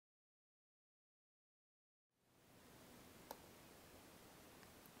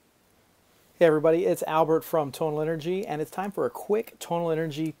Hey everybody, it's Albert from Tonal Energy, and it's time for a quick Tonal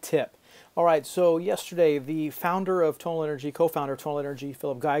Energy tip. All right, so yesterday the founder of Tonal Energy, co-founder of Tonal Energy,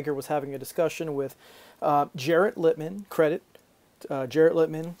 Philip Geiger, was having a discussion with Jarrett Littman, Jarrett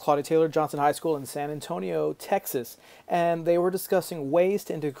Littman, Claudia Taylor Johnson High School in San Antonio, Texas, and they were discussing ways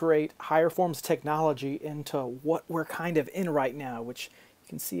to integrate higher forms of technology into what we're kind of in right now, which you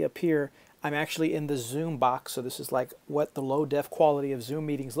can see up here. I'm actually in the Zoom box, so this is like what the low-def quality of Zoom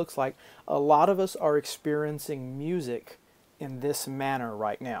meetings looks like. A lot of us are experiencing music in this manner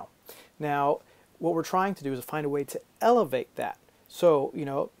right now. Now, what we're trying to do is find a way to elevate that. So,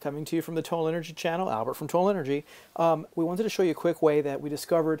 coming to you from the Tonal Energy channel, Albert from Tonal Energy, we wanted to show you a quick way that we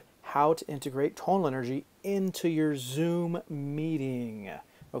discovered how to integrate Tonal Energy into your Zoom meeting.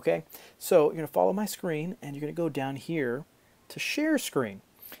 Okay, so you're going to follow my screen, and you're going to go down here to Share Screen.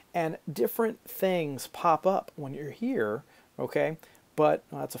 And different things pop up when you're here, okay? But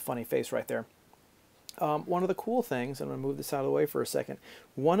that's a funny face right there. One of the cool things, I'm going to move this out of the way for a second.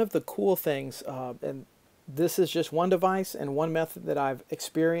 One of the cool things, and this is just one device and one method that I've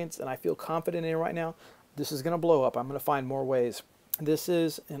experienced and I feel confident in right now. This is going to blow up. I'm going to find more ways. This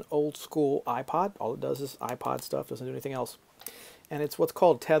is an old school iPod. All it does is iPod stuff, doesn't do anything else. And it's what's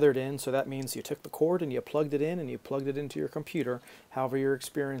called tethered in, so that means you took the cord and you plugged it in and you plugged it into your computer, however you're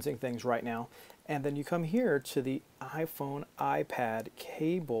experiencing things right now. And then you come here to the iPhone, iPad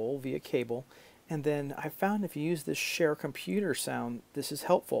cable, via cable, and then I found if you use this share computer sound, this is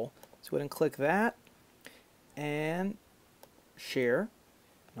helpful. So go ahead and click that and share.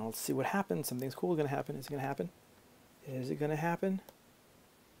 Now let's see what happens. Something's cool is going to happen. Is it going to happen? Is it going to happen?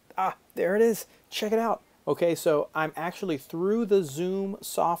 Ah, there it is. Check it out. Okay, so I'm actually through the Zoom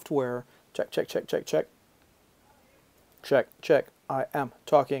software. Check, check, check, check, check. Check, check. I am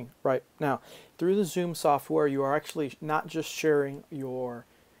talking right now. Through the Zoom software, you are actually not just sharing your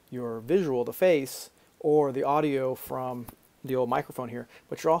visual, the face, or the audio from the old microphone here,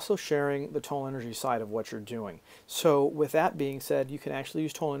 but you're also sharing the Tonal Energy side of what you're doing. So with that being said, you can actually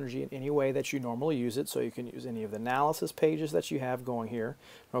use Tonal Energy in any way that you normally use it. So you can use any of the analysis pages that you have going here.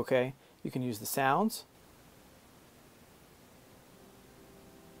 Okay, you can use the sounds.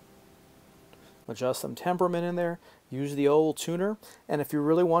 Adjust some temperament in there, use the old tuner, and if you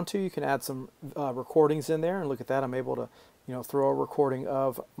really want to, you can add some recordings in there. And look at that, I'm able to throw a recording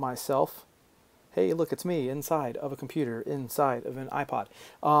of myself. Hey, look, it's me inside of a computer, inside of an iPod.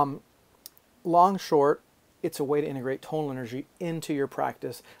 Long short, it's a way to integrate Tonal Energy into your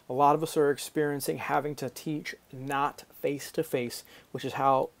practice. A lot of us are experiencing having to teach not face-to-face, which is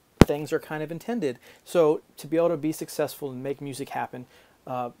how things are kind of intended. So to be able to be successful and make music happen,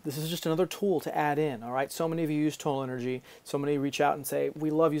 this is just another tool to add in, all right? So many of you use Tonal Energy. So many reach out and say, we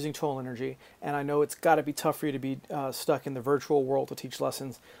love using Tonal Energy, and I know it's got to be tough for you to be stuck in the virtual world to teach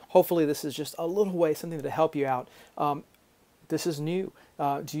lessons. Hopefully this is just a little way, something to help you out. This is new.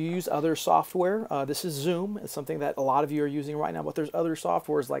 Do you use other software? This is Zoom. It's something that a lot of you are using right now, but there's other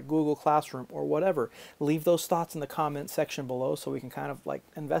softwares like Google Classroom or whatever. Leave those thoughts in the comment section below so we can kind of like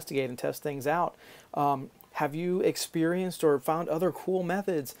investigate and test things out. Have you experienced or found other cool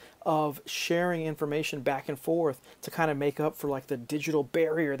methods of sharing information back and forth to kind of make up for like the digital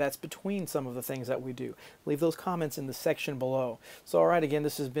barrier that's between some of the things that we do? Leave those comments in the section below. So all right, again,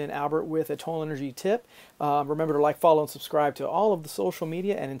 this has been Albert with a Tonal Energy tip. Remember to like, follow, and subscribe to all of the social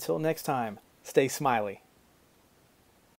media, and until next time, stay smiley.